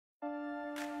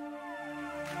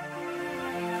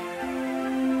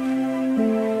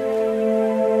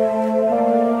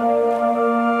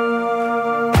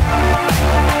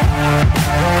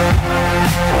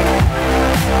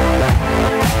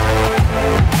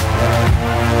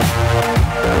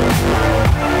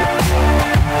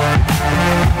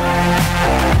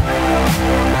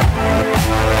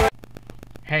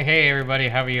everybody?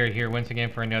 Javier here once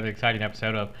again for another exciting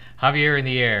episode of Javier in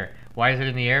the Air. Why is it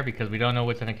in the air? Because we don't know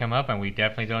what's going to come up and we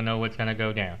definitely don't know what's going to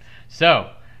go down.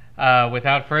 So,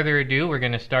 without further ado, we're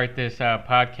going to start this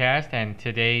podcast, and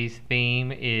today's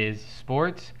theme is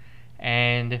sports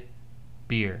and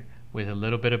beer with a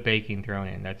little bit of baking thrown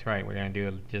in. That's right, we're going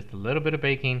to do just a little bit of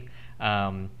baking,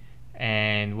 and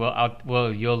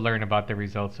you'll learn about the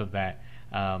results of that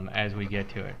as we get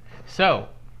to it. So,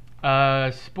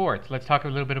 sports. Let's talk a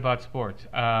little bit about sports.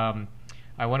 I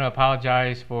want to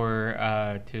apologize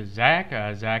to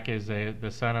Zach. Zach is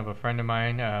the son of a friend of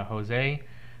mine, Jose,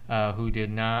 who I did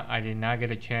not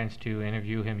get a chance to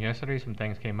interview him yesterday. Some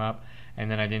things came up, and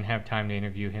then I didn't have time to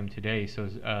interview him today. So,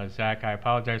 Zach, I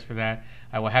apologize for that.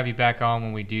 I will have you back on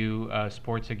when we do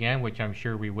sports again, which I'm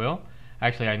sure we will.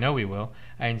 Actually, I know we will.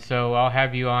 And so I'll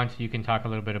have you on so you can talk a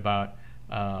little bit about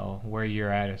where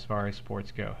you're at as far as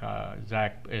sports go.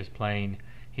 Zach is playing.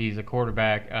 He's a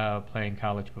quarterback playing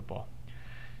college football.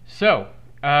 So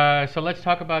let's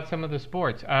talk about some of the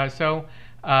sports.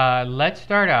 Let's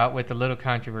start out with a little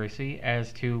controversy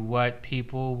as to what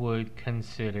people would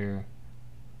consider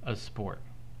a sport.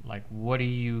 Like, what do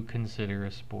you consider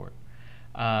a sport?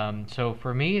 So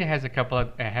for me, it has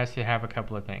to have a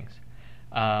couple of things.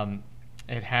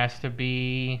 It has to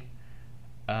be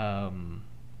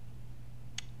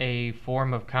a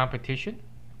form of competition,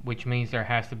 which means there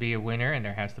has to be a winner and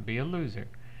there has to be a loser.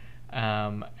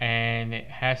 And it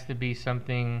has to be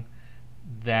something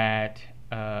that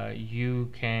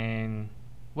you can,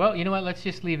 well, you know what, let's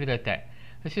just leave it at that.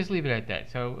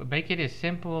 So make it as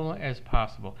simple as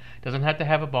possible. Doesn't have to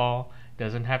have a ball,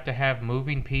 doesn't have to have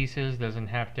moving pieces, doesn't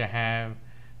have to have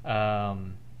a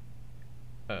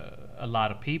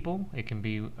lot of people. It can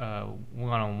be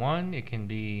one-on-one, it can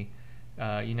be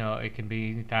it can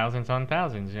be thousands on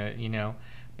thousands,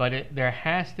 but there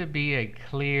has to be a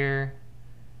clear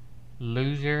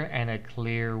loser and a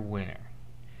clear winner.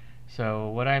 So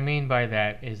what I mean by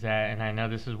that is that, and I know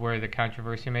this is where the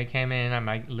controversy may come in, I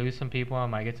might lose some people, I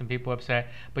might get some people upset,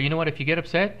 but you know what, if you get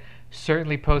upset,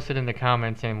 certainly post it in the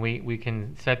comments and we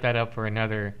can set that up for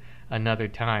another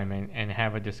time and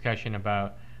have a discussion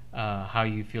about how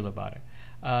you feel about it.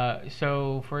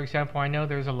 So, for example, I know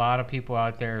there's a lot of people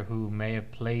out there who may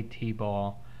have played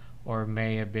t-ball or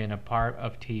may have been a part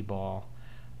of t-ball,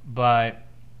 but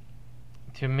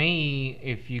to me,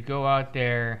 if you go out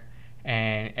there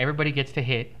and everybody gets to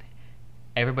hit,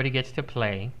 everybody gets to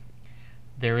play,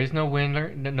 there is no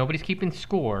winner, nobody's keeping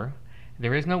score,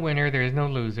 there is no winner, there is no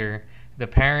loser, the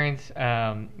parents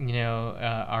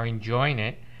are enjoying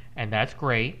it, and that's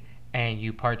great. And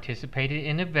you participated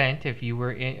in an event if you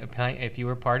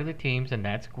were part of the teams, and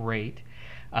that's great.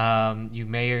 You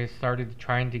may have started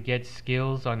trying to get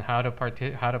skills on how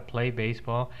to play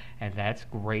baseball, and that's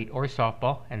great, or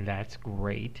softball, and that's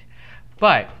great.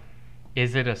 But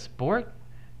is it a sport?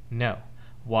 No.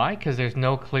 Why? Because there's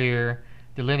no clear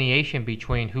delineation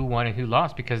between who won and who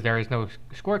lost, because there is no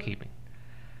scorekeeping.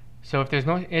 So if there's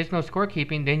no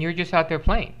scorekeeping, then you're just out there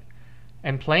playing,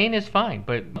 and playing is fine.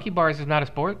 But monkey bars is not a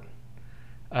sport.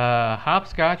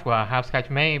 Hopscotch, well, hopscotch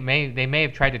may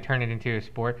have tried to turn it into a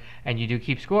sport, and you do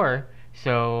keep score,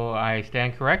 so I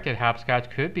stand corrected. Hopscotch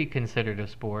could be considered a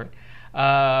sport,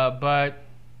 but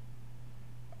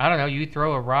I don't know. You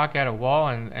throw a rock at a wall,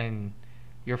 and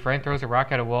your friend throws a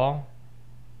rock at a wall,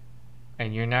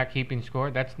 and you're not keeping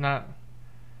score. That's not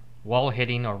wall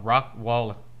hitting or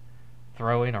wall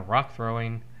throwing or rock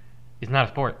throwing. Is not a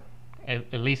sport.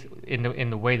 At least in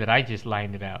the way that I just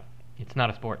lined it out, it's not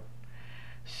a sport.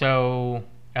 So,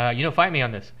 fight me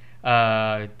on this.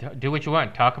 Do what you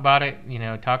want. Talk about it.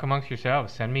 Talk amongst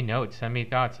yourselves. Send me notes. Send me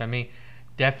thoughts. Send me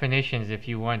definitions if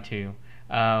you want to,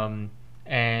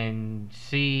 and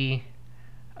see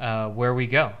where we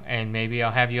go. And maybe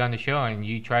I'll have you on the show and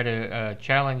you try to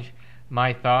challenge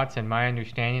my thoughts and my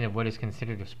understanding of what is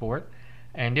considered a sport,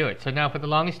 and do it. So now, for the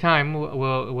longest time,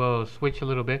 we'll switch a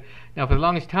little bit. Now, for the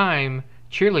longest time,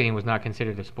 cheerleading was not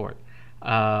considered a sport,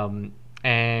 and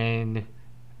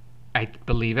I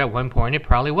believe at one point it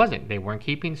probably wasn't. They weren't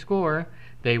keeping score.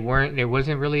 There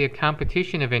wasn't really a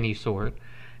competition of any sort,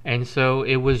 and so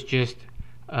it was just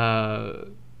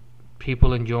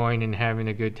people enjoying and having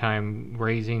a good time,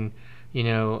 raising,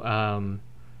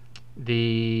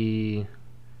 the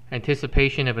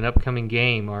anticipation of an upcoming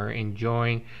game, or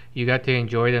enjoying. You got to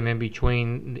enjoy them in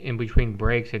between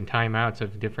breaks and timeouts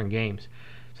of different games.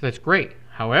 So that's great.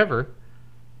 However,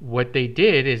 what they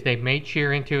did is they made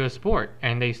cheer into a sport,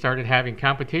 and they started having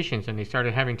competitions, and they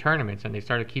started having tournaments, and they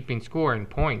started keeping score and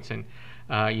points, and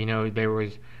there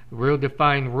was real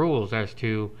defined rules as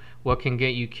to what can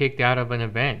get you kicked out of an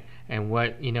event. and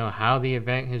what, how the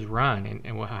event is run,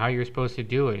 and how you're supposed to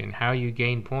do it, and how you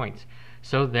gain points.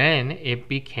 So then it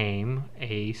became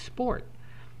a sport.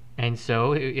 And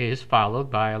so it is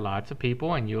followed by lots of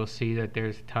people, and you'll see that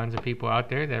there's tons of people out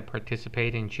there that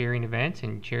participate in cheering events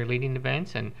and cheerleading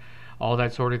events and all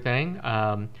that sort of thing.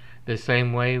 The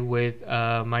same way with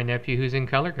my nephew who's in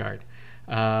color guard.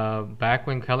 Back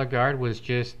when color guard was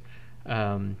just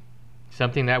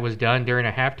something that was done during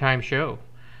a halftime show,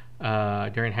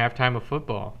 during halftime of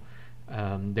football.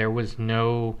 There was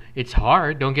no. It's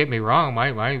hard. Don't get me wrong.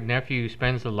 My nephew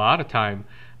spends a lot of time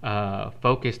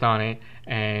focused on it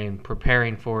and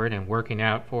preparing for it and working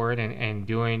out for it and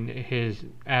doing his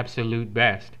absolute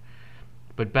best.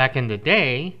 But back in the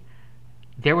day,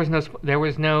 there was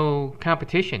no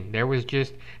competition. There was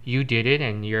just you did it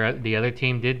and the other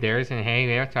team did theirs, and hey,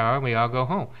 that's all. We all go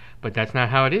home. But that's not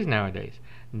how it is nowadays.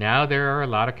 Now there are a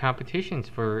lot of competitions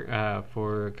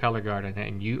for color guard,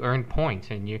 and you earn points,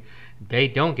 and they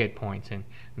don't get points, and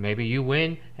maybe you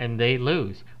win and they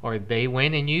lose, or they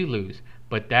win and you lose.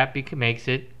 But that makes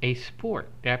it a sport.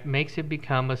 That makes it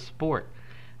become a sport.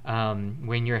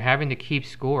 When you're having to keep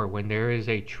score, when there is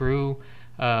a true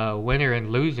winner and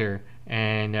loser,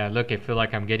 and look, I feel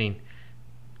like I'm getting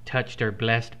touched or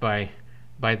blessed by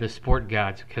the sport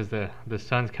gods because the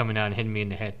sun's coming out and hitting me in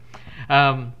the head.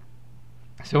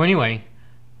 So anyway,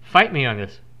 fight me on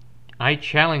this. I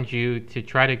challenge you to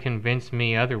try to convince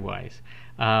me otherwise.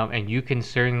 And you can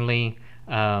certainly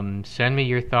send me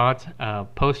your thoughts,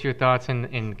 post your thoughts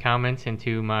in comments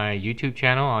into my YouTube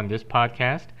channel on this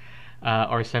podcast,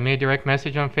 or send me a direct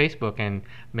message on Facebook, and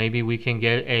maybe we can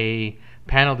get a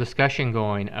panel discussion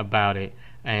going about it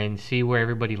and see where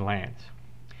everybody lands.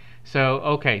 So,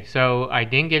 okay, so I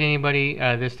didn't get anybody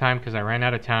this time because I ran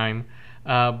out of time.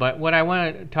 But what I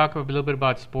want to talk a little bit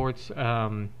about sports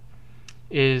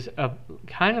is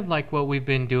kind of like what we've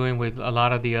been doing with a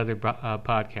lot of the other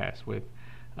podcasts, with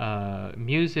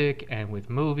music and with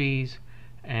movies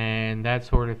and that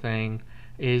sort of thing,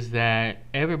 is that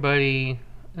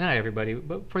not everybody,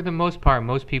 but for the most part,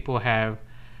 most people have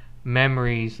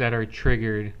memories that are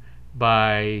triggered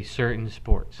by certain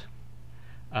sports.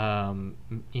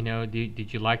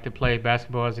 Did you like to play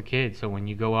basketball as a kid? So when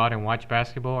you go out and watch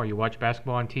basketball, or you watch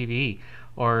basketball on TV,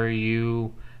 or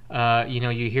you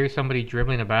hear somebody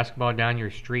dribbling a basketball down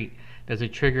your street, does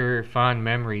it trigger fond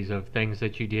memories of things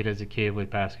that you did as a kid with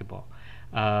basketball?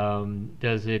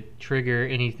 Does it trigger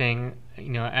anything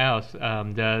else?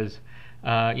 Does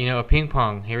a ping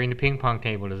pong, hearing the ping pong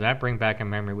table, does that bring back a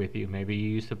memory with you? Maybe you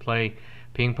used to play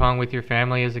ping pong with your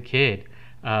family as a kid.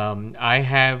 I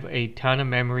have a ton of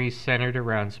memories centered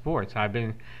around sports. I've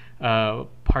been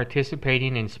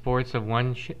participating in sports of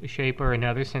one shape or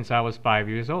another since I was 5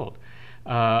 years old.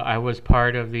 I was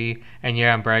part of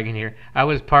I'm bragging here, I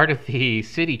was part of the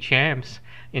city champs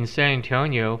in San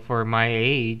Antonio for my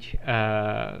age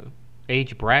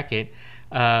bracket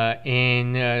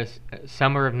in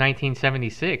summer of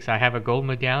 1976. I have a gold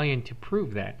medallion to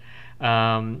prove that.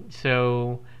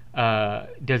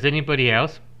 Does anybody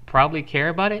else probably care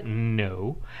about it?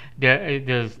 No.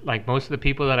 Does, like, most of the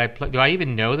people that I play, do I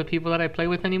even know the people that I play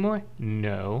with anymore?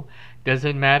 No. Does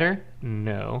it matter?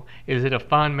 No. Is it a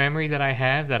fond memory that I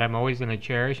have that I'm always going to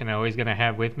cherish and I'm always going to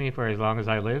have with me for as long as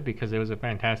I live because it was a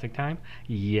fantastic time?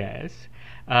 Yes.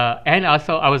 And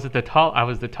also, I was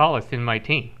the tallest in my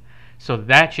team. So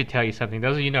that should tell you something.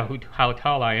 Those of you know how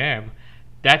tall I am,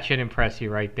 that should impress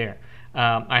you right there.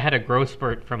 I had a growth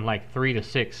spurt from like 3 to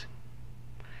 6.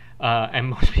 And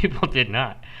most people did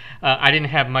not. I didn't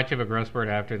have much of a growth spurt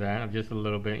after that, just a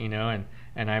little bit,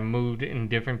 and I moved in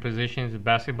different positions of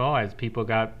basketball as people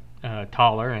got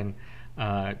taller and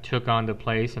took on the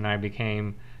place, and I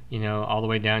became, all the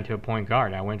way down to a point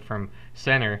guard. I went from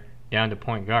center down to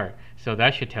point guard. So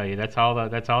that should tell you. That's all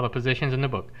the positions in the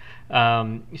book.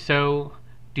 So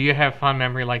do you have fond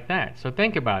memory like that? So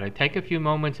think about it. Take a few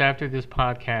moments after this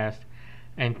podcast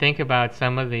and think about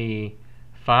some of the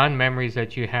fond memories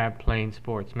that you have playing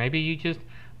sports. Maybe you just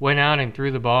went out and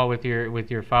threw the ball with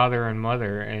your father and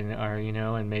mother,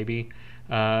 and maybe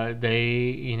that's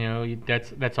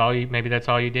all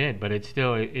you did, but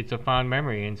it's a fond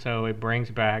memory, and so it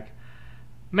brings back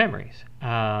memories.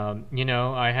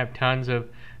 I have tons of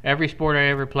every sport I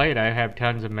ever played. I have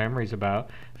tons of memories about,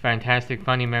 fantastic,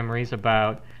 funny memories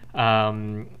about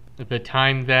the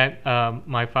time that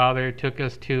my father took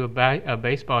us to a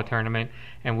baseball tournament,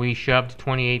 and we shoved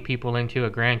 28 people into a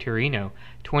Gran Torino.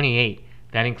 28.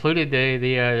 That included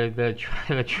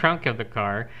the trunk of the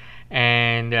car,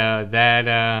 and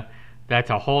that that's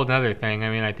a whole other thing. I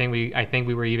mean, I think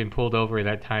we were even pulled over at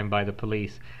that time by the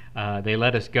police. They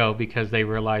let us go because they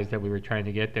realized that we were trying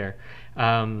to get there.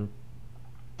 Um,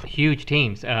 Huge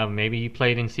teams. Maybe you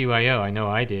played in CYO. I know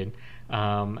I did.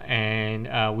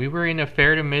 And we were in a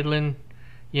fair to Midland,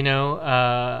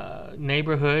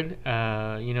 neighborhood.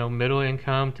 Middle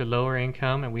income to lower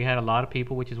income, and we had a lot of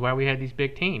people, which is why we had these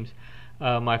big teams.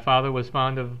 My father was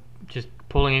fond of just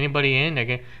pulling anybody in.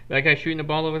 That guy shooting the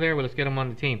ball over there. Well, let's get him on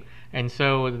the team. And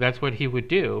so that's what he would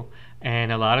do.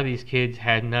 And a lot of these kids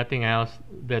had nothing else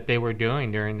that they were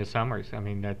doing during the summers. I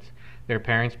mean, that's their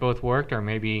parents both worked, or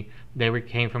maybe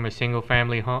came from a single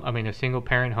family home. I mean, a single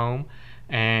parent home,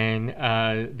 and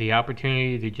the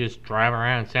opportunity to just drive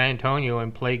around San Antonio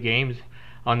and play games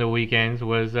on the weekends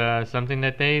was something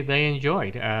that they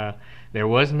enjoyed. There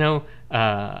was no.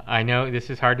 I know this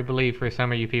is hard to believe for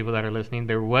some of you people that are listening.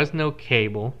 There was no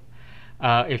cable.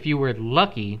 If you were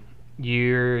lucky,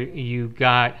 you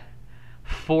got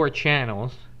four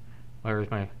channels.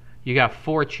 You got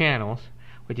four channels,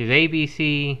 which is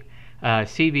ABC,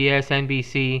 CBS,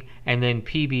 NBC, and then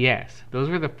PBS. Those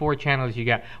were the four channels you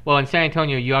got. Well, in San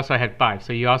Antonio, you also had five.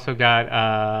 So you also got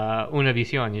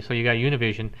Univision. So you got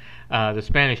Univision, the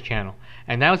Spanish channel,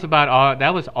 and that was about all.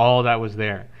 That was all that was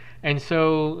there. And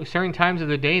so certain times of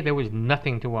the day, there was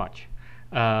nothing to watch,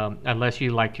 unless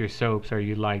you liked your soaps or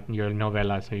you liked your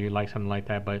novelas or you liked something like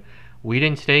that. But we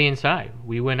didn't stay inside.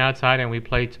 We went outside and we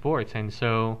played sports. And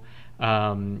so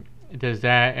am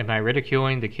I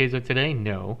ridiculing the kids of today?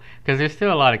 No, because there's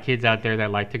still a lot of kids out there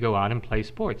that like to go out and play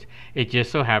sports. It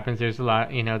just so happens there's a lot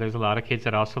of kids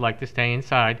that also like to stay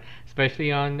inside,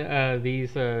 especially on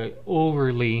these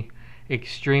overly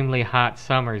extremely hot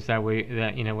summers that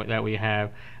we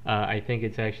have. I think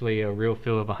it's actually a real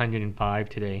feel of 105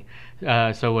 today.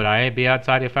 So would I be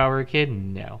outside if I were a kid?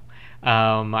 No.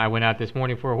 I went out this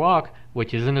morning for a walk,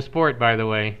 which isn't a sport, by the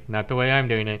way, not the way I'm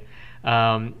doing it.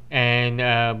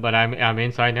 But I'm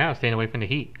inside now, staying away from the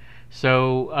heat.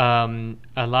 So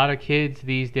a lot of kids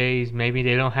these days, maybe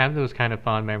they don't have those kind of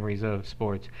fond memories of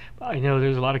sports. But I know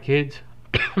there's a lot of kids,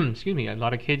 excuse me, a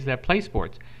lot of kids that play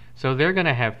sports. So they're going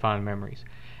to have fond memories.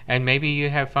 And maybe you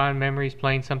have fond memories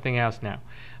playing something else now.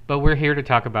 But we're here to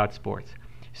talk about sports.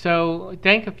 So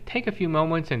take a few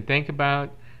moments and think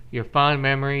about your fond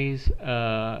memories,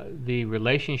 the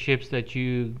relationships that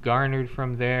you garnered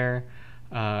from there,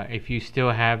 if you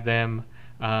still have them.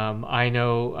 I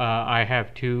know I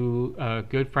have two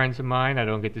good friends of mine I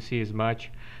don't get to see as much,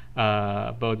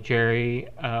 both Jerry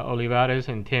Olivares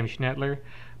and Tim Schnettler.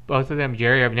 Both of them,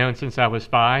 Jerry I've known since I was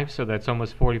 5, so that's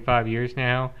almost 45 years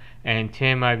now, and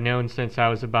Tim I've known since I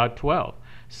was about 12.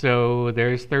 So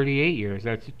there's 38 years.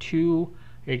 That's two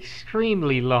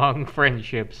extremely long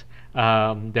friendships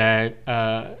that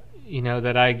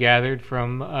I gathered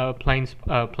from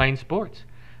playing sports.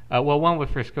 One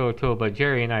with Frisco too, but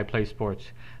Jerry and I play sports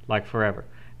like forever,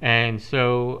 and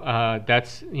so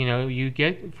that's you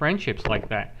get friendships like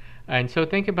that. And so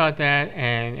think about that,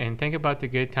 and think about the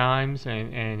good times,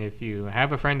 and if you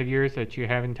have a friend of yours that you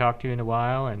haven't talked to in a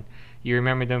while, and you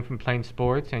remember them from playing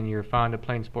sports, and you're fond of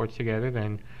playing sports together,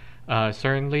 then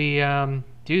certainly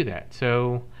do that.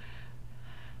 So,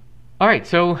 all right,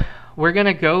 so we're going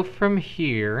to go from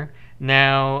here.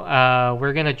 Now,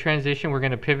 we're going to transition. We're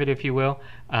going to pivot, if you will.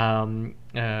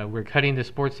 We're cutting the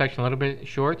sports section a little bit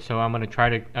short, so I'm going to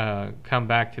try to come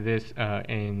back to this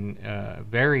in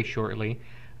very shortly,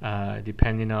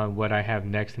 depending on what I have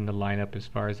next in the lineup as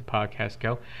far as the podcast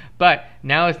go. But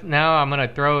now I'm going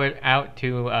to throw it out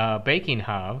to Baking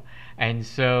Hob. And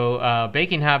so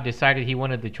Baking Hob decided he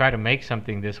wanted to try to make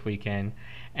something this weekend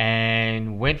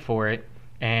and went for it.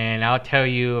 And I'll tell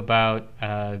you about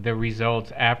the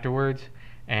results afterwards,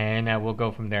 and we'll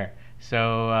go from there.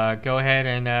 So go ahead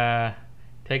and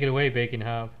take it away, Bacon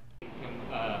Hob.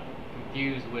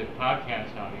 Confused with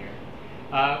podcast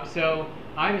Javier. So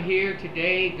I'm here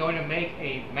today going to make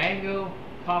a mango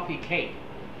coffee cake.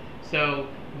 So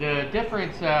the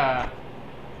difference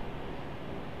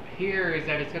here is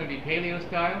that it's going to be paleo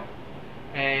style,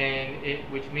 and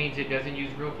which means it doesn't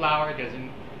use real flour, it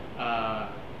doesn't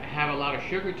have a lot of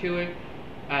sugar to it.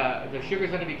 The sugar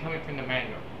is going to be coming from the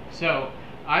mango. So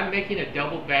I'm making a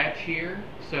double batch here.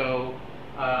 So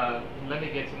let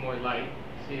me get some more light.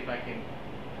 See if I can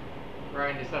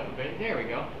grind this up a bit. There we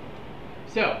go.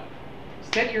 So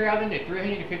set your oven to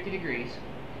 350 degrees.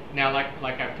 Now, like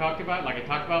I talked about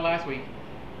last week,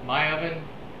 my oven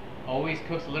always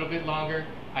cooks a little bit longer.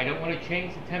 I don't want to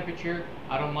change the temperature.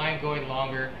 I don't mind going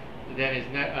longer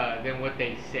than what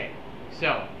they say.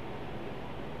 So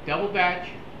double batch,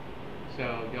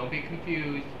 so don't be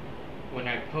confused. when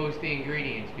I post the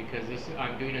ingredients, because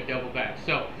I'm doing a double batch.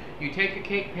 So you take a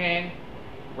cake pan,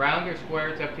 round or square,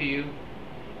 it's up to you.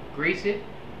 Grease it.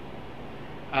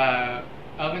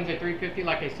 Ovens at 350,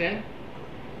 like I said.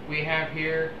 We have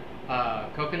here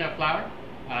coconut flour.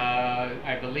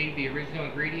 I believe the original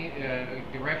ingredient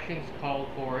directions called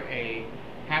for a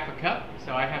half a cup,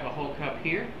 so I have a whole cup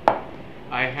here.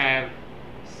 I have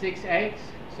 6 eggs.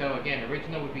 So again,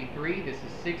 original would be 3. This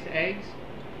is 6 eggs.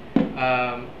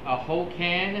 A whole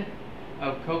can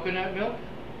of coconut milk.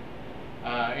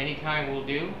 Any kind will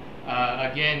do.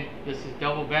 Again, this is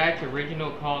double batch.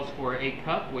 Original calls for a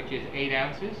cup, which is 8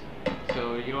 ounces.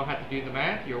 So you don't have to do the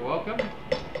math. You're welcome.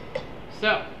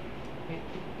 So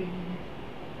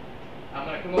I'm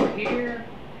gonna come over here,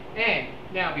 and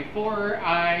now before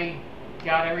I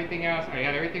got everything else, I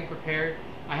got everything prepared.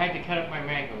 I had to cut up my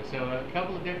mango. So a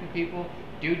couple of different people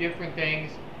do different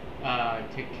things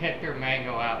to get their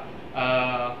mango out.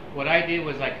 What I did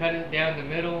was I cut it down the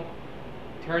middle,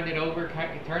 turned it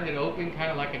open,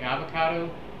 kind of like an avocado.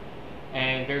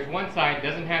 And there's one side that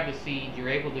doesn't have the seeds. You're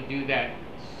able to do that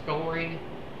scoring,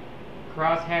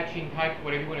 cross-hatching type,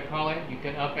 whatever you want to call it. You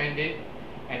can upend it,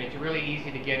 and it's really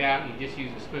easy to get out. You just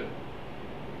use a spoon.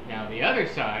 Now the other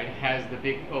side has the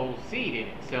big old seed in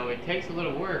it, so it takes a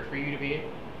little work for you to be,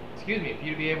 for you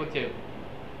to be able to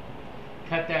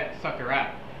cut that sucker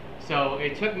out. So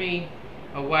it took me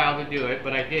a while to do it,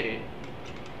 but I did it.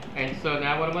 And so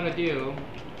now what I'm going to do,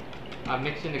 I'm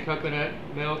mixing the coconut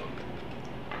milk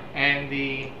and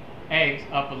the eggs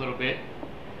up a little bit.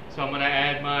 So I'm going to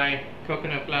add my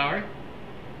coconut flour.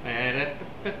 I'm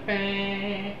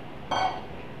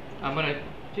going to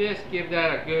just give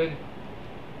that a good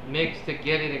mix to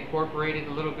get it incorporated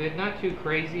a little bit. Not too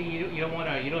crazy. You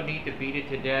don't need to beat it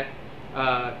to death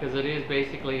because it is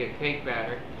basically a cake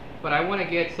batter. But I want to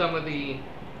get some of the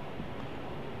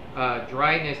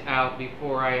dryness out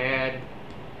before I add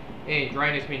any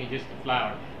dryness, meaning just the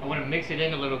flour. I want to mix it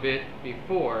in a little bit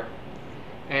before.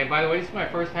 And by the way, this is my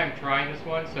first time trying this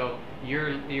one, so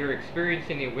you're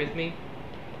experiencing it with me.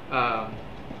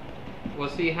 We'll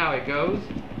see how it goes.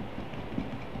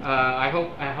 I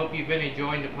hope you've been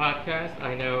enjoying the podcast.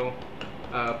 I know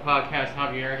podcast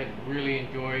Javier has really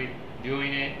enjoyed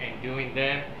doing it and doing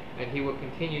them, and he will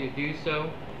continue to do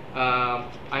so.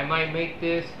 I might make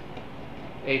this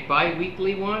a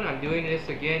bi-weekly one. I'm doing this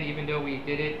again, even though we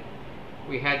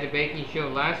had the baking show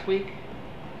last week.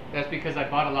 That's because I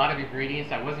bought a lot of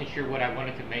ingredients. I wasn't sure what I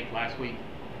wanted to make last week,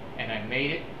 and I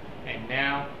made it. And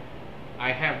now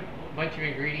I have a bunch of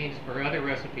ingredients for other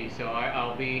recipes, so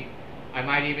I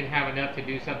might even have enough to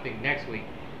do something next week.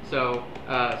 So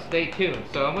stay tuned.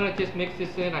 So I'm gonna just mix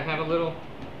this in. I have a little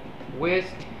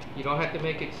whisk. You don't have to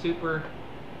make it super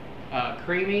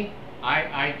creamy.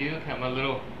 I do. I'm a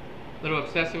little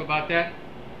obsessive about that.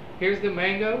 Here's the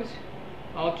mangoes,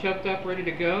 all chopped up, ready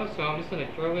to go. So I'm just gonna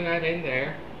throw that in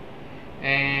there.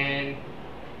 And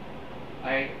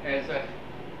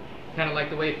kind of like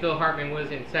the way Phil Hartman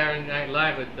was in Saturday Night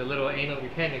Live with the little anal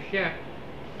retentive chef,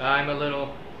 I'm a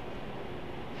little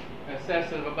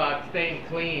obsessive about staying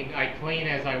clean. I clean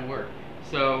as I work.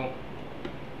 So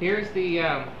here's the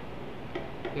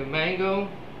mango.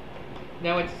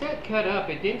 Now it said cut up.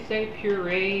 It didn't say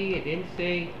puree. It didn't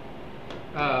say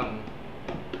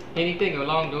anything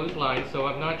along those lines. So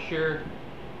I'm not sure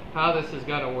how this is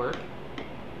gonna work.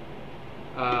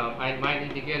 I might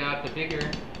need to get out the bigger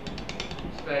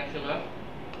spatula.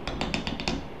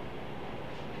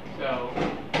 So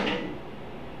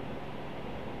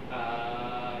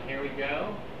here we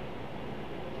go.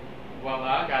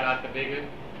 Voila, got out the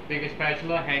bigger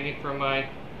spatula hanging from my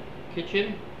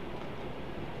kitchen.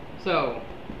 So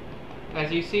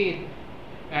as you see,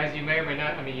 as you may or may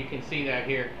not, I mean you can see that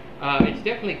here. It's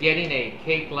definitely getting a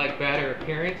cake-like batter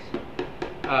appearance.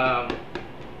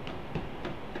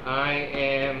 I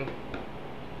am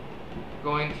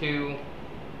going to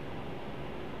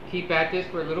keep at this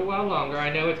for a little while longer.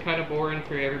 I know it's kind of boring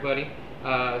for everybody.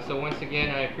 So once again,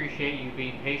 I appreciate you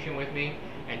being patient with me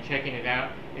and checking it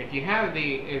out. If you have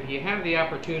the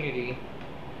opportunity,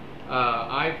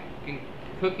 I've been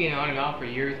cooking on and off for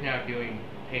years now, doing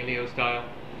paleo style,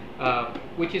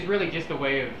 which is really just a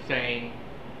way of saying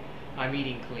I'm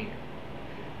eating cleaner.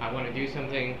 I want to do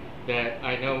something that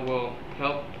I know will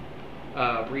help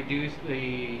reduce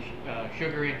the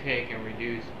sugar intake and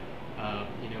reduce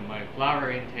my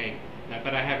flour intake. Not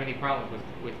that I have any problems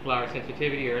with flour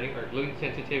sensitivity or gluten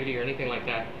sensitivity or anything like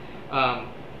that.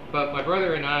 But my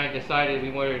brother and I decided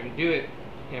we wanted to do it,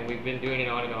 and we've been doing it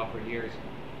on and off for years.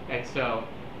 And so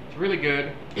it's really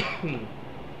good.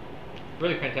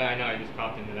 Really fantastic. I know I just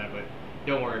coughed into that, but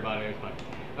don't worry about it. It's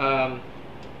fine.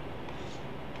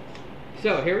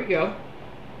 So here we go.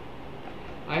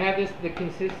 I have the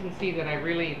consistency that I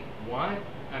really want.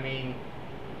 I mean,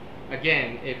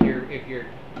 again, if you're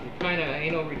kind of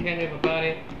anal retentive about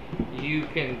it, you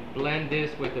can blend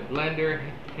this with a blender,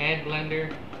 hand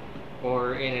blender,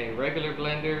 or in a regular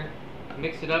blender.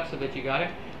 Mix it up so that you got it.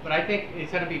 But I think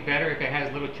it's going to be better if it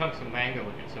has little chunks of mango in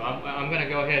it. So I'm going to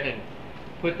go ahead and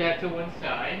put that to one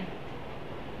side.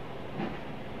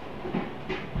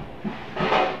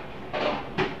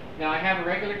 Now I have a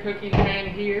regular cooking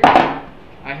pan here.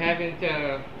 I haven't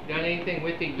done anything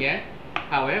with it yet.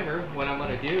 However, what I'm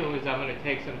going to do is I'm going to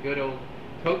take some good old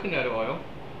coconut oil.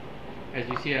 As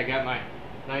you see, I got my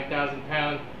 9,000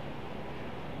 pound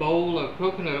bowl of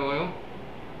coconut oil.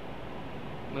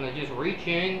 I'm going to just reach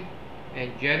in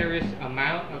and generous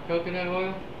amount of coconut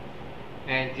oil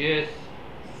and just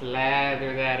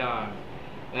slather that on.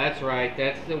 That's right,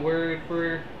 that's the word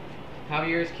for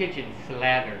Javier's kitchen,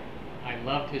 slather. I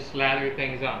love to slather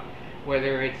things on,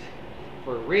 whether it's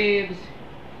for ribs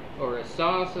or a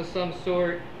sauce of some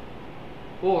sort,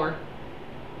 or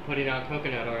putting on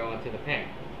coconut oil into the pan.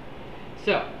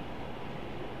 So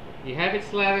you have it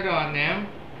slathered on now.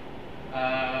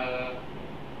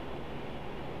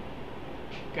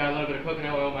 Got a little bit of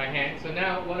coconut oil in my hand. So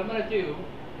now what I'm going to do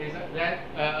is that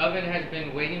oven has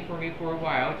been waiting for me for a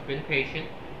while. It's been patient.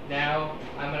 Now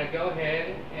I'm going to go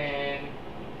ahead and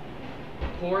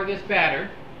pour this batter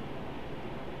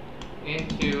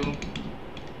into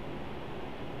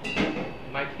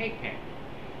my cake pan.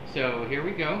 So here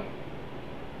we go.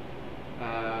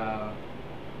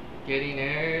 Getting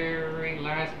every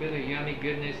last bit of yummy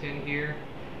goodness in here.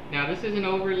 Now this is an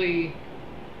overly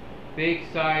big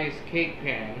size cake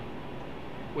pan,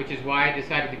 which is why I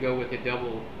decided to go with a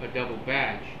double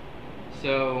batch.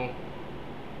 So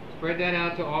spread that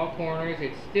out to all corners.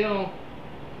 It's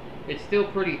still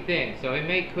pretty thin, so it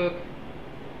may cook.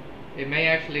 It may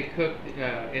actually cook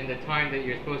in the time that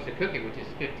you're supposed to cook it, which is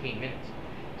 15 minutes.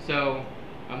 So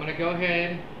I'm going to go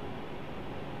ahead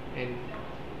and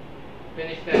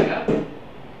finish that up,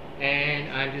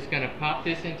 and I'm just going to pop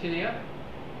this into the oven.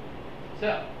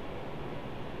 So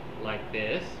like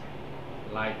this,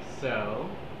 like so,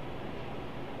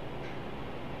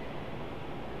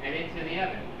 and into the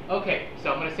oven. Okay,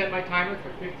 so I'm going to set my timer for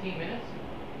 15 minutes,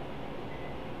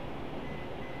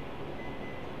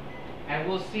 and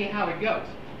we'll see how it goes.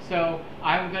 So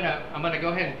I'm gonna go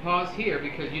ahead and pause here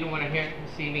because you don't want to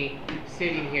see me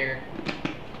sitting here,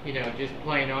 you know, just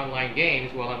playing online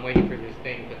games while I'm waiting for this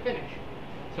thing to finish.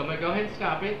 So I'm gonna go ahead and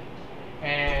stop it,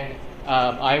 and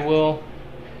I will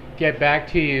get back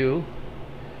to you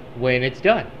when it's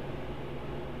done.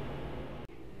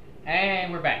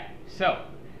 And we're back. So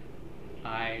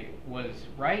I was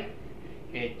right.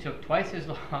 It took twice as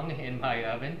long in my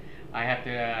oven. I have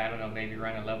to, I don't know, maybe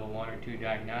run a level 1 or 2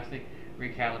 diagnostic,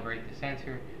 recalibrate the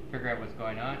sensor, figure out what's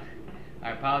going on.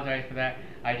 I apologize for that.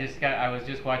 I was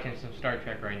just watching some Star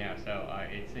Trek right now, so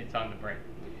it's on the break.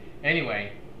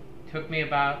 Anyway, took me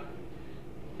about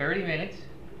 30 minutes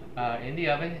in the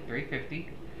oven, 350,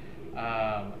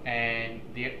 and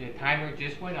the timer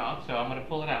just went off, so I'm going to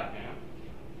pull it out now.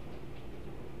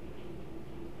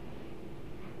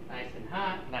 Nice and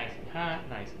hot, nice and hot,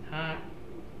 nice and hot.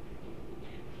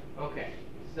 Okay,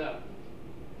 so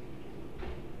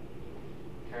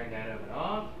turn that oven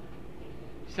off.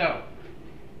 So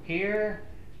here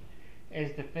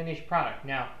is the finished product.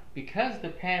 Now, because the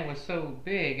pan was so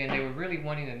big and they were really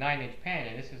wanting a 9-inch pan,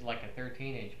 and this is like a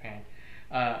 13-inch pan,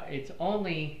 it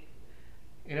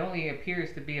only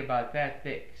appears to be about that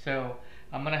thick. So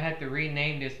I'm gonna have to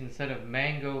rename this. Instead of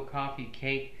mango coffee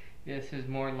cake, this is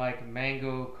more like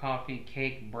mango coffee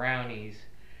cake brownies,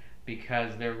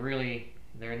 because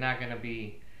they're not going to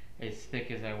be as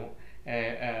thick as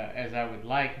I would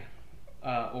like,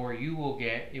 or you will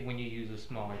get when you use a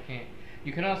smaller pan.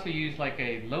 You can also use like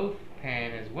a loaf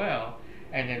pan as well,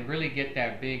 and then really get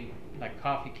that big like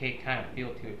coffee cake kind of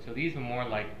feel to it. So these are more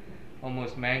like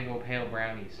almost mango pale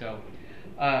brownies. So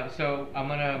I'm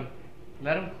gonna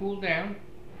let them cool down.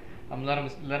 I'm gonna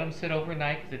let them sit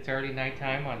overnight because it's already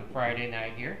nighttime on Friday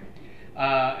night here.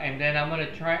 And then I'm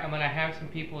gonna have some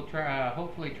people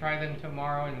hopefully try them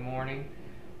tomorrow in the morning,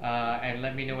 and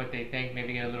let me know what they think.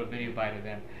 Maybe get a little video bite of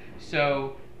them.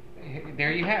 So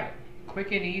there you have it,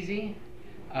 quick and easy.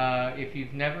 If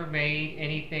you've never made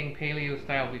anything paleo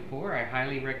style before, I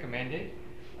highly recommend it.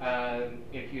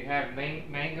 If you have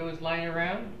mangoes lying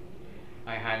around,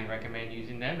 I highly recommend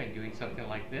using them and doing something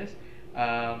like this.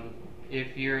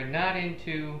 If you're not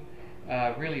into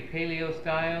really paleo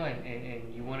style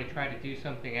and you want to try to do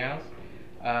something else,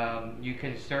 you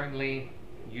can certainly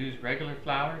use regular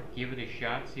flour, give it a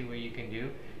shot, see what you can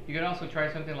do. You could also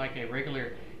try something like a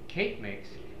regular cake mix,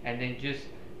 and then just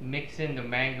mix in the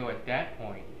mango at that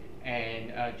point,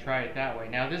 and try it that way.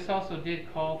 Now, this also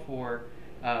did call for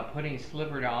putting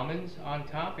slivered almonds on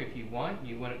top if you want.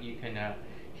 You can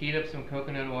heat up some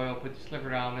coconut oil, put the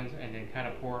slivered almonds, and then kind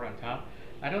of pour it on top.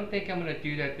 I don't think I'm going to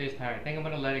do that this time. I think I'm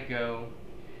going to let it go.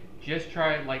 Just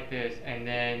try it like this, and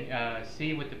then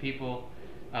see what the people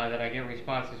that I get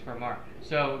responses from are.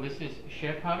 So this is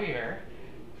Chef Javier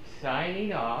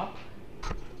signing off,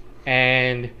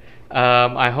 and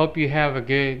I hope you have a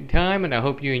good time, and I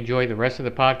hope you enjoy the rest of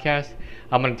the podcast.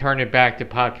 I'm going to turn it back to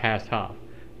podcast Hav.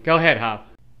 Go ahead, Hav.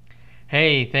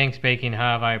 Hey, thanks, Baking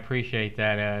Hav. I appreciate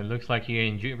that. It looks like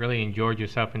you really enjoyed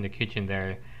yourself in the kitchen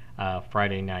there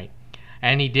Friday night.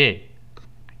 And he did.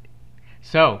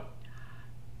 So,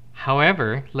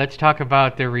 however, let's talk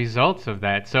about the results of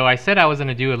that. So I said I was going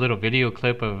to do a little video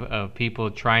clip of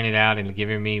people trying it out and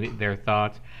giving me their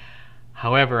thoughts.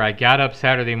 However, I got up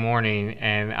Saturday morning,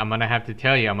 and I'm going to have to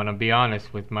tell you, I'm going to be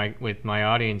honest with my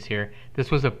audience here. This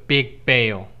was a big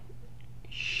fail.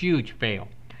 Huge fail.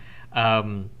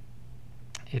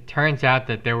 It turns out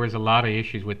that there was a lot of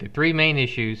issues with it. Three main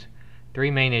issues,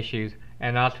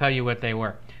 and I'll tell you what they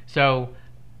were. So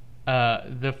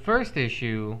the first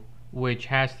issue, which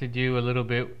has to do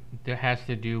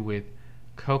with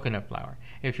coconut flour.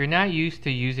 If you're not used to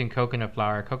using coconut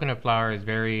flour is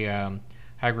very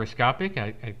hygroscopic.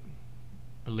 I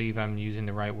believe I'm using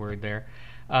the right word there.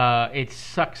 It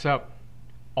sucks up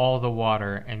all the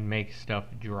water and makes stuff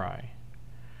dry.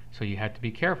 So you have to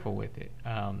be careful with it.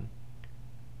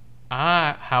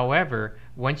 However,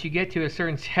 once you get to a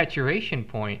certain saturation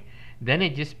point, then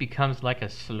it just becomes like a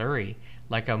slurry,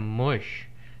 like a mush,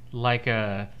 like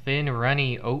a thin,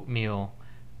 runny oatmeal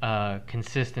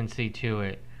consistency to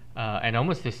it, and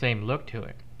almost the same look to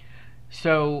it.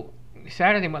 So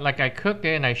Saturday, like I cooked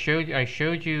it, and I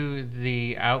showed you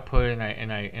the output,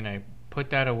 and I put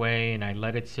that away, and I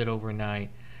let it sit overnight,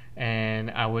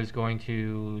 and I was going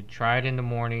to try it in the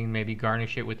morning, maybe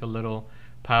garnish it with a little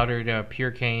powdered pure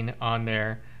cane on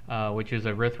there, which is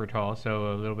erythritol,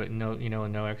 so a little bit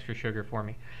no extra sugar for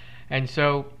me, and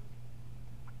so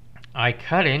I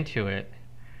cut into it,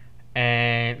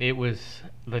 and it was,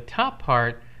 the top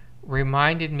part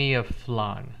reminded me of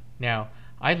flan. Now,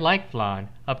 I like flan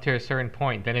up to a certain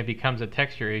point, then it becomes a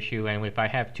texture issue, and if I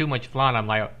have too much flan, I'm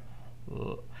like,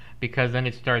 ugh, because then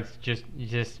it starts just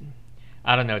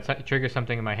I don't know, it triggers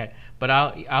something in my head. But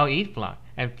I'll eat flan,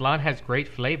 and flan has great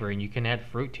flavor, and you can add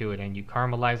fruit to it, and you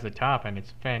caramelize the top, and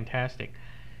it's fantastic.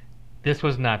 This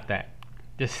was not that.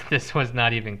 This was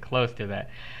not even close to that.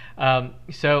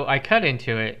 So I cut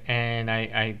into it, and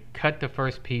I cut the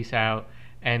first piece out,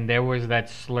 and there was that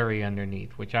slurry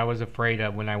underneath, which I was afraid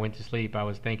of when I went to sleep. I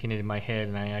was thinking it in my head,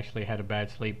 and I actually had a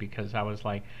bad sleep because I was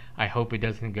like, I hope it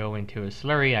doesn't go into a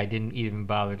slurry. I didn't even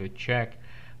bother to check.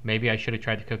 Maybe I should have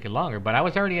tried to cook it longer, but I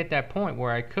was already at that point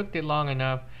where I cooked it long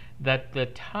enough that the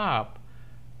top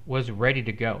was ready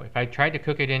to go. If I tried to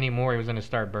cook it anymore, it was going to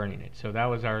start burning it. So that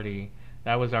was already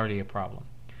a problem.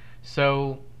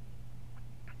 So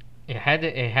it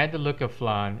had the look of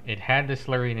flan. It had the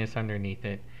slurriness underneath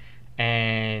it,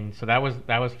 and so that was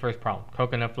the first problem.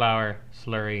 Coconut flour,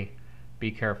 slurry. Be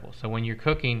careful. So when you're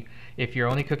cooking, if you're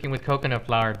only cooking with coconut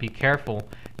flour, be careful.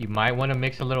 You might want to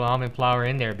mix a little almond flour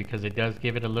in there because it does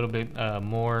give it a little bit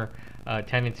more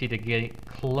tendency to get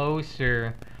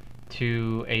closer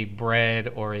to a bread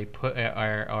or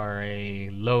a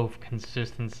loaf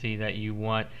consistency that you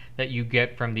want, that you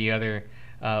get from the other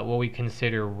what we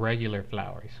consider regular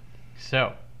flours.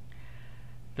 So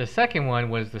the second one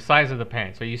was the size of the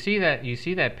pan. So you see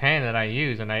that pan that I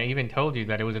use, and I even told you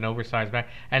that it was an oversized batch,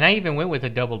 and I even went with a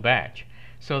double batch.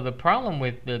 So the problem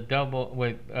with the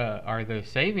the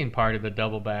saving part of the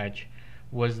double batch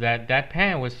was that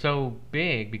pan was so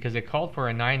big because it called for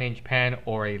a 9-inch pan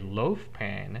or a loaf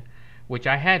pan, which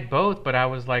I had both, but I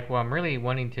was like, well, I'm really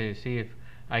wanting to see if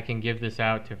I can give this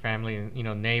out to family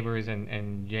and neighbors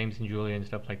and James and Julia and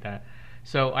stuff like that.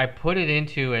 So I put it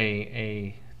into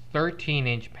a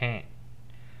 13-inch pan,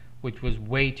 which was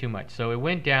way too much. So it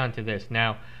went down to this.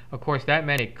 Now, of course, that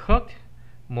meant it cooked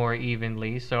more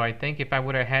evenly. So I think if I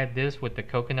would have had this with the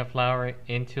coconut flour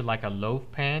into like a loaf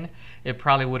pan, it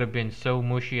probably would have been so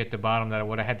mushy at the bottom that I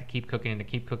would have had to keep cooking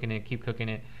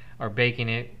it, or baking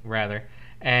it rather,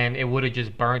 and it would have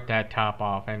just burnt that top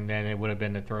off, and then it would have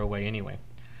been a throwaway anyway.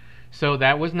 So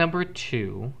that was number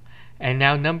 2. And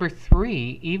now number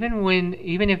 3,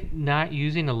 even if not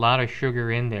using a lot of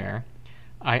sugar in there,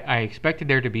 I expected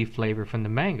there to be flavor from the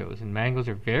mangoes, and mangoes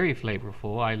are very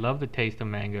flavorful. I love the taste of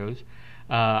mangoes.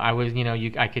 I was,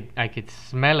 I could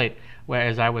smell it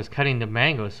as I was cutting the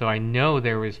mango, so I know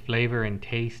there was flavor and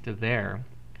taste there.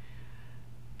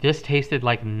 This tasted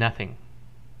like nothing.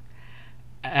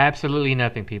 Absolutely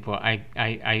nothing, people.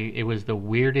 It was the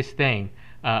weirdest thing.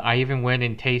 I even went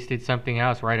and tasted something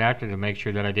else right after to make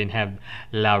sure that I didn't have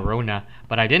La Rona,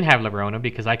 but I didn't have La Rona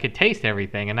because I could taste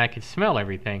everything and I could smell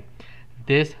everything.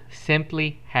 This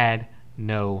simply had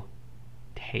no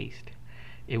taste.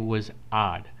 It was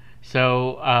odd.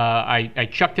 So I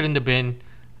chucked it in the bin.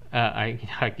 I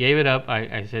gave it up.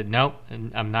 I said nope.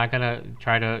 I'm not gonna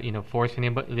try to force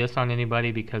this on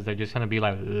anybody because they're just gonna be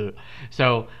like. Ugh.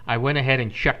 So I went ahead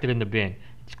and chucked it in the bin.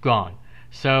 It's gone.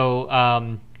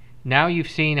 So now you've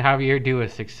seen Javier do a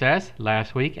success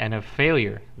last week and a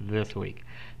failure this week.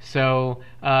 So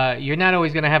you're not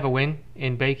always gonna have a win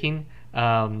in baking,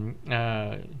 even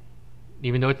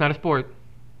though it's not a sport.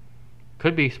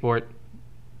 Could be a sport,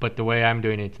 but the way I'm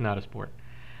doing it, it's not a sport.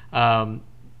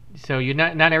 So you're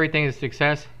not everything is a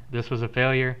success. This was a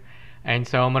failure, and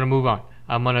so I'm gonna move on.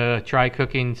 I'm gonna try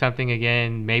cooking something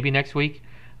again, maybe next week.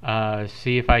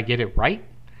 See if I get it right,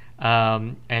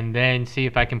 and then see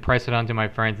if I can press it onto my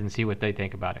friends and see what they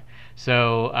think about it.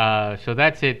 So so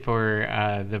that's it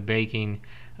for the baking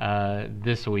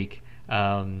this week.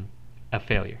 A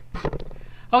failure.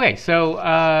 Okay, so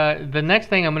the next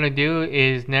thing I'm going to do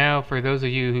is now, for those of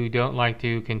you who don't like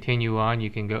to continue on, you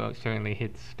can go certainly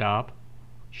hit stop.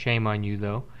 Shame on you,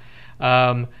 though.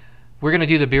 We're going to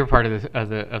do the beer part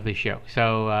of the show.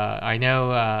 So I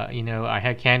know I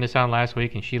had Candace on last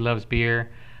week, and she loves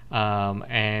beer,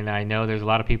 and I know there's a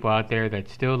lot of people out there that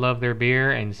still love their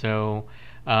beer, and so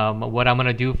what I'm going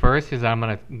to do first is I'm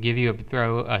going to give you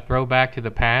a throwback to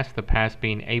the past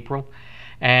being April.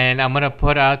 And I'm going to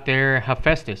put out there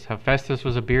Hephaestus. Hephaestus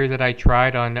was a beer that I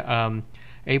tried on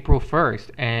April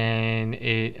 1st, and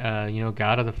it,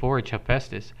 God of the Forge,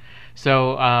 Hephaestus.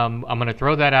 So I'm going to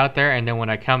throw that out there, and then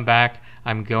when I come back,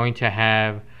 I'm going to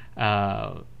have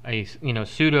a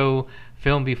pseudo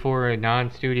film before a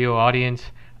non-studio audience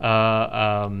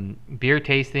beer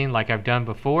tasting like I've done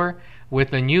before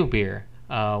with a new beer,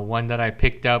 one that I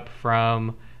picked up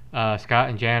from Scott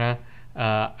and Jana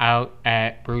out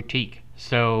at Boutique.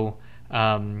 So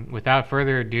without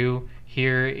further ado,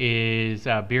 here is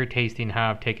beer tasting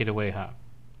Hav. Take it away, Hav.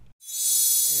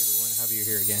 Hey everyone, Javier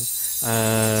here again.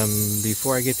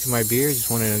 Before I get to my beer,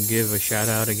 just want to give a shout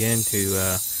out again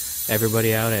to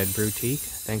everybody out at Boutique.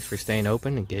 Thanks for staying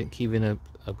open and keeping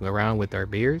up around with our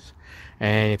beers.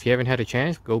 And if you haven't had a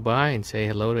chance, go by and say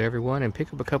hello to everyone and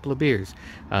pick up a couple of beers.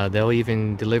 They'll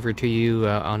even deliver to you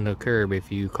on the curb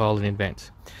if you call in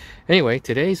advance. Anyway,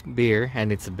 today's beer,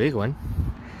 and it's a big one,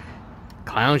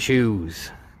 Clown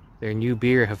Shoes. Their new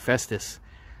beer, Hephaestus,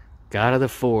 God of the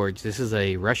Forge. This is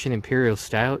a Russian Imperial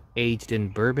Stout aged in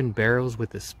bourbon barrels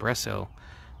with espresso.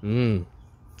 So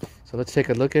let's take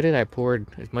a look at it. I poured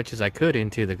as much as I could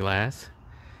into the glass.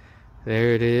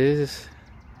 There it is.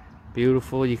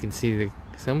 Beautiful. You can see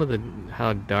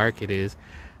how dark it is.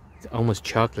 It's almost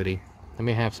chocolatey. Let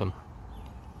me have some.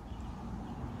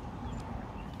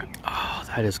 Oh,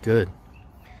 that is good.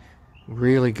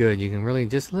 Really good. You can really,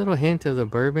 just a little hint of the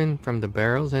bourbon from the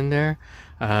barrels in there.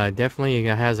 Definitely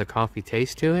it has a coffee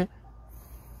taste to it.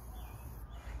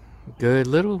 Good.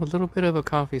 Little bit of a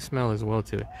coffee smell as well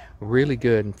to it. Really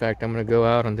good. In fact, I'm going to go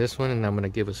out on this one and I'm going to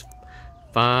give us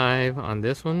 5 on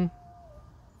this one.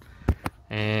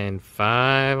 And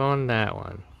 5 on that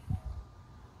one.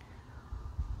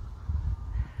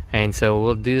 And so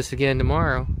we'll do this again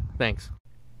tomorrow. Thanks.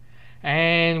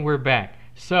 And we're back.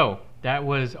 So that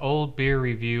was old beer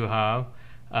review, Hav,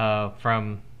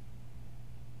 from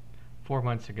 4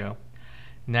 months ago.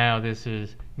 Now this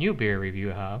is new beer review,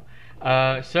 Hav.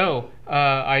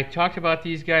 I talked about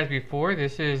these guys before.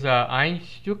 This is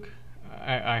Einstück.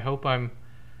 I hope I'm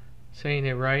saying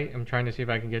it right. I'm trying to see if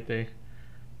I can get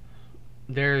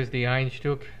there's the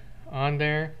Einstück on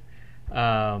there.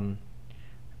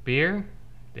 Beer.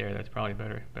 There, that's probably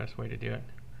best way to do it.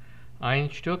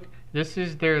 Einstück. This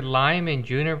is their lime and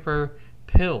juniper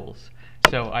pills.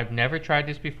 So I've never tried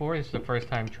this before. This is the first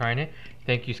time trying it.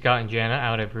 Thank you, Scott and Jana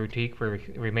out at Boutique, for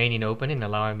remaining open and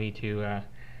allowing me to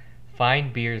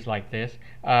find beers like this.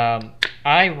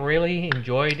 I really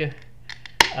enjoyed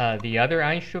the other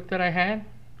Einstück that I had,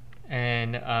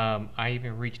 and I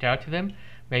even reached out to them.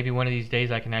 Maybe one of these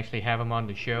days I can actually have them on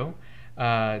the show.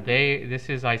 This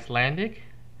is Icelandic.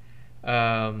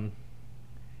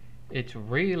 It's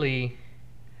really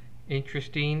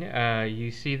interesting.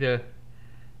 You see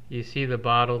the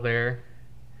bottle there.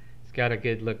 It's got a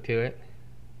good look to it.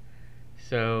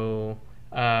 So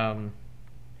um,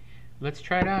 let's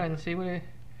try it out and see what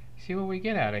we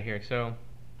get out of here. So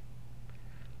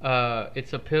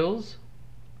it's a Pils,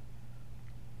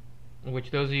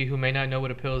 which those of you who may not know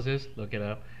what a Pils is, look it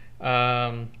up.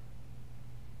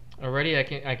 Already I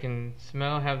can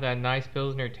have that nice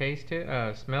Pilsner taste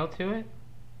to smell to it.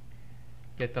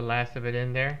 Get the last of it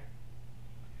in there.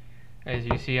 As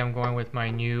you see, I'm going with my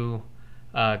new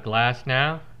glass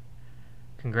now.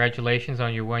 Congratulations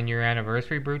on your 1-year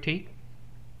anniversary, Boutique.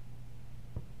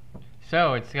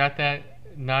 So it's got that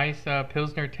nice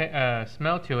Pilsner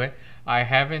smell to it. I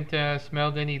haven't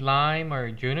smelled any lime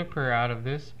or juniper out of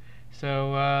this,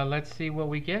 so let's see what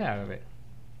we get out of it.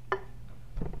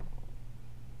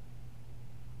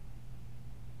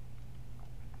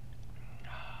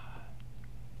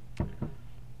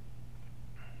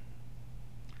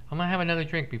 I'm gonna have another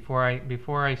drink before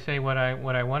I say what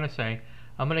I want to say.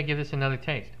 I'm gonna give this another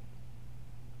taste.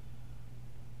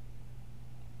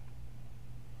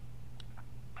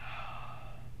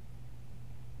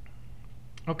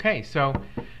 Okay, so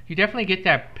you definitely get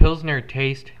that Pilsner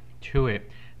taste to it,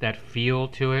 that feel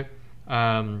to it.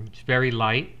 It's very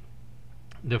light.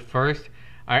 The first,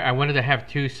 I wanted to have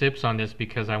 2 sips on this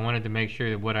because I wanted to make sure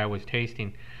that what I was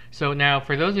tasting. So now,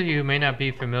 for those of you who may not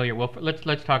be familiar, well,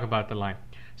 let's talk about the lime.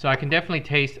 So I can definitely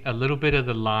taste a little bit of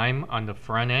the lime on the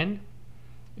front end.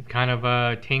 It's kind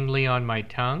of tingly on my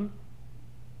tongue.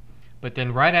 But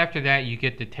then right after that, you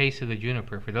get the taste of the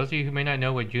juniper. For those of you who may not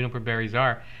know what juniper berries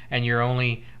are, and your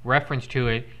only reference to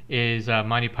it is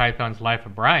Monty Python's Life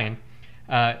of Brian,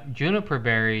 juniper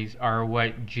berries are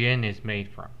what gin is made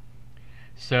from.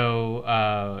 So,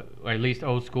 at least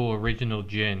old school original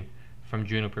gin from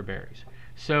juniper berries.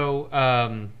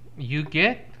 So, you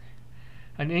get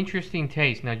an interesting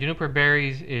taste. Now, juniper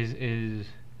berries is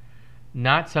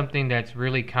not something that's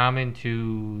really common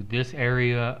to this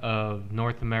area of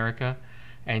North America,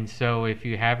 and so if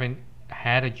you haven't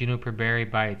had a juniper berry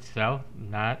by itself,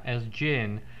 not as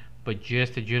gin, but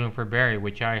just a juniper berry,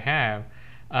 which I have,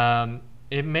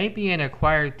 it may be an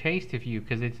acquired taste of you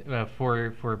because it's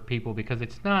for people, because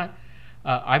it's not.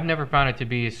 I've never found it to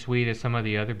be as sweet as some of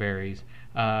the other berries.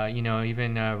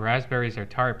 Even raspberries are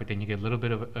tart, but then you get a little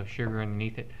bit of sugar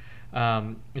underneath it.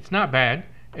 It's not bad.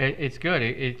 It's good.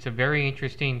 It's a very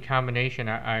interesting combination.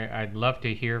 I'd love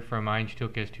to hear from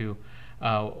Einstück as to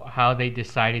how they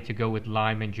decided to go with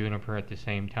lime and juniper at the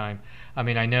same time. I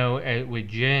mean, I know with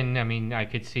gin, I mean, I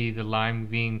could see the lime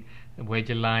being a wedge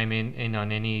of lime in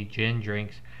on any gin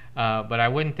drinks, but I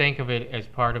wouldn't think of it as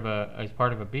part of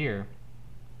a beer.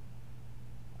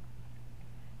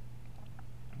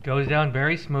 Goes down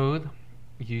very smooth.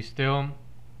 You still,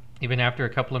 even after a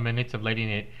couple of minutes of letting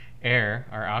it air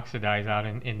or oxidize out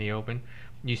in the open,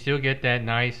 you still get that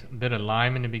nice bit of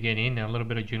lime in the beginning and a little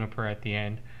bit of juniper at the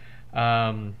end.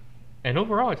 And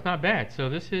overall, it's not bad. So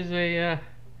this is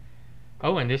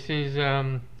and this is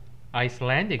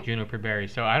Icelandic juniper berry.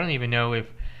 So I don't even know if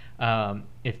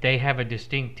they have a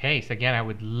distinct taste. Again, I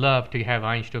would love to have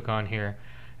Einstück on here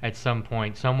at some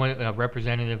point, someone, a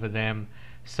representative of them,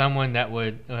 someone that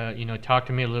would talk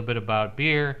to me a little bit about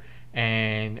beer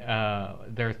and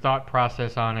their thought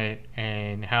process on it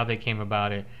and how they came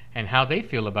about it and how they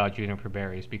feel about juniper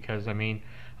berries. Because I mean,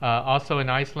 also in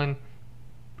Iceland,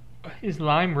 is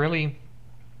lime really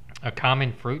a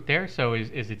common fruit there? So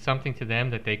is it something to them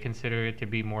that they consider it to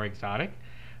be more exotic?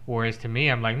 Whereas to me,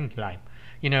 I'm like, lime.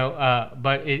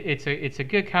 But it's a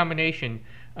good combination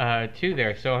too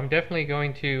there. So I'm definitely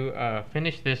going to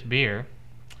finish this beer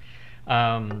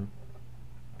and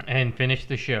finish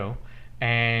the show.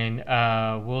 And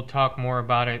we'll talk more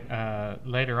about it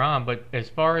later on. But as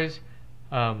far as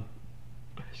the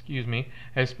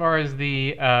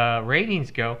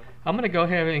ratings go, I'm going to go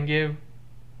ahead and give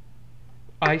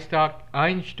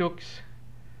Einstück's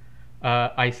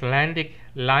Icelandic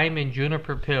Lime and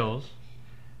Juniper Pils.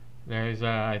 There's,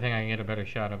 I think I can get a better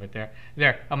shot of it there.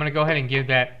 There, I'm going to go ahead and give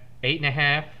that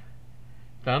 8.5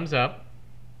 thumbs up,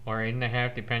 or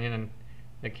 8.5 depending on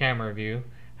the camera view.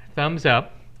 Thumbs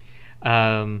up.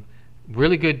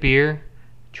 Really good beer.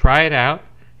 Try it out.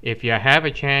 If you have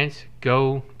a chance,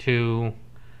 go to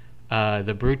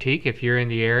the Boutique if you're in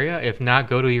the area. If not,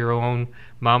 go to your own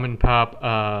mom and pop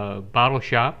bottle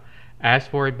shop. Ask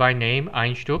for it by name,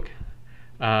 Einstück.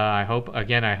 I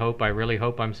really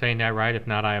hope I'm saying that right. If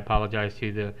not, I apologize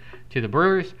to the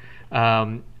brewers.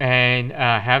 And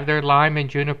have their lime and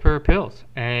juniper Pils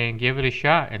and give it a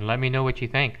shot and let me know what you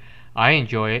think. I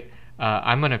enjoy it.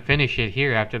 I'm going to finish it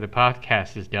here after the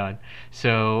podcast is done.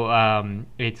 So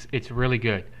it's really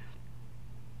good.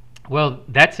 Well,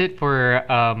 that's it for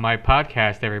my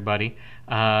podcast, everybody.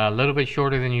 A little bit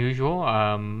shorter than usual,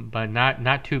 but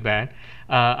not too bad.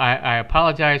 I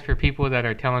apologize for people that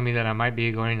are telling me that I might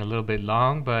be going a little bit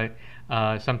long, but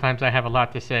sometimes I have a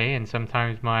lot to say, and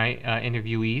sometimes my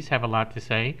interviewees have a lot to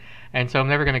say, and so I'm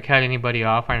never going to cut anybody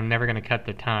off. I'm never going to cut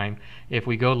the time. If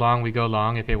we go long, we go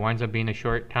long. If it winds up being a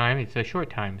short time, it's a short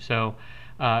time. So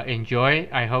enjoy it.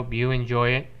 I hope you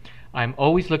enjoy it. I'm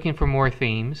always looking for more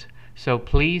themes, so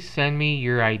please send me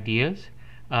your ideas.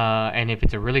 And if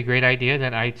it's a really great idea,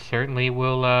 then I certainly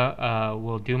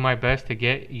will do my best to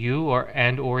get you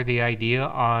or the idea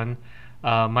on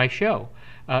my show.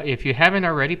 If you haven't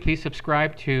already, please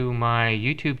subscribe to my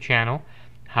YouTube channel,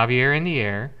 Javier in the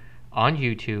Air, on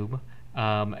YouTube,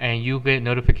 and you'll get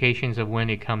notifications of when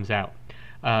it comes out,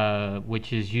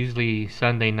 which is usually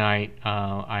Sunday night.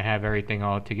 I have everything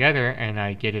all together and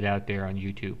I get it out there on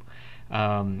YouTube.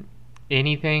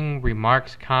 Anything,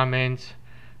 remarks, comments,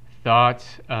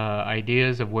 thoughts,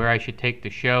 ideas of where I should take the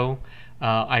show.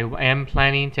 I am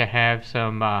planning to have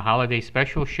some holiday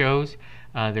special shows.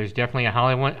 There's definitely a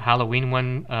Halloween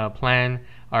one planned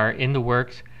or in the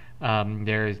works.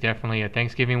 There is definitely a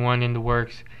Thanksgiving one in the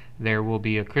works. There will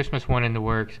be a Christmas one in the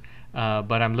works.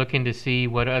 But I'm looking to see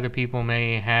what other people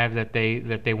may have that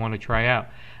they want to try out.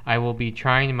 I will be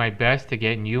trying my best to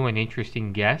get new and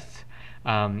interesting guests.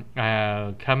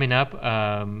 Coming up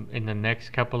in the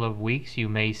next couple of weeks, you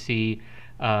may see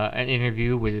an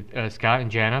interview with Scott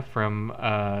and Jana from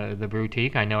the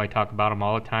Boutique. I know I talk about them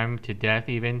all the time to death,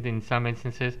 even in some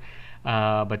instances,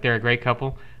 but they're a great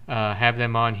couple. Have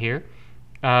them on here.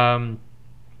 I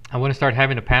want to start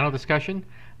having a panel discussion.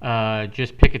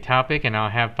 Just pick a topic, and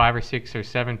I'll have 5 or 6 or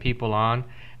 7 people on,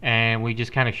 and we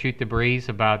just kind of shoot the breeze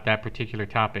about that particular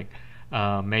topic.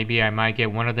 Maybe I might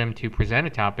get one of them to present a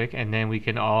topic, and then we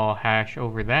can all hash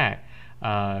over that.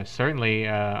 Certainly,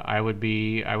 I would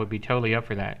be totally up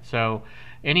for that. So,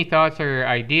 any thoughts or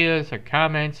ideas or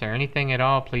comments or anything at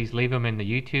all, please leave them in the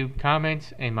YouTube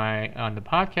comments on the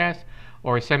podcast,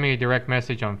 or send me a direct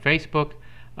message on Facebook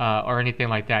or anything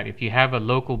like that. If you have a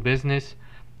local business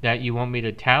that you want me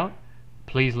to tout,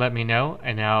 please let me know,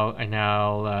 and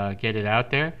I'll get it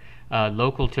out there.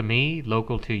 Local to me,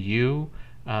 local to you.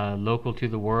 Local to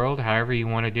the world, however you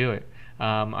want to do it.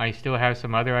 I still have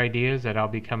some other ideas that I'll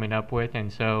be coming up with,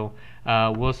 and so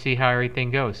we'll see how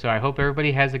everything goes. So I hope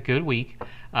everybody has a good week.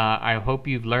 I hope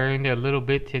you've learned a little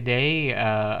bit today.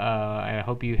 I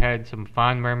hope you had some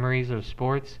fond memories of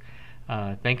sports.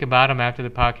 Think about them after the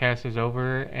podcast is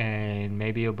over, and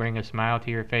maybe it'll bring a smile to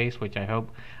your face, which I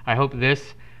hope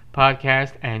this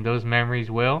podcast and those memories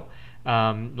will.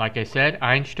 Like I said,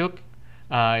 Einstück.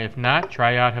 If not,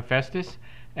 try out Hephaestus.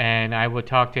 And I will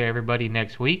talk to everybody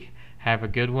next week. Have a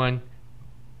good one.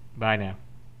 Bye now.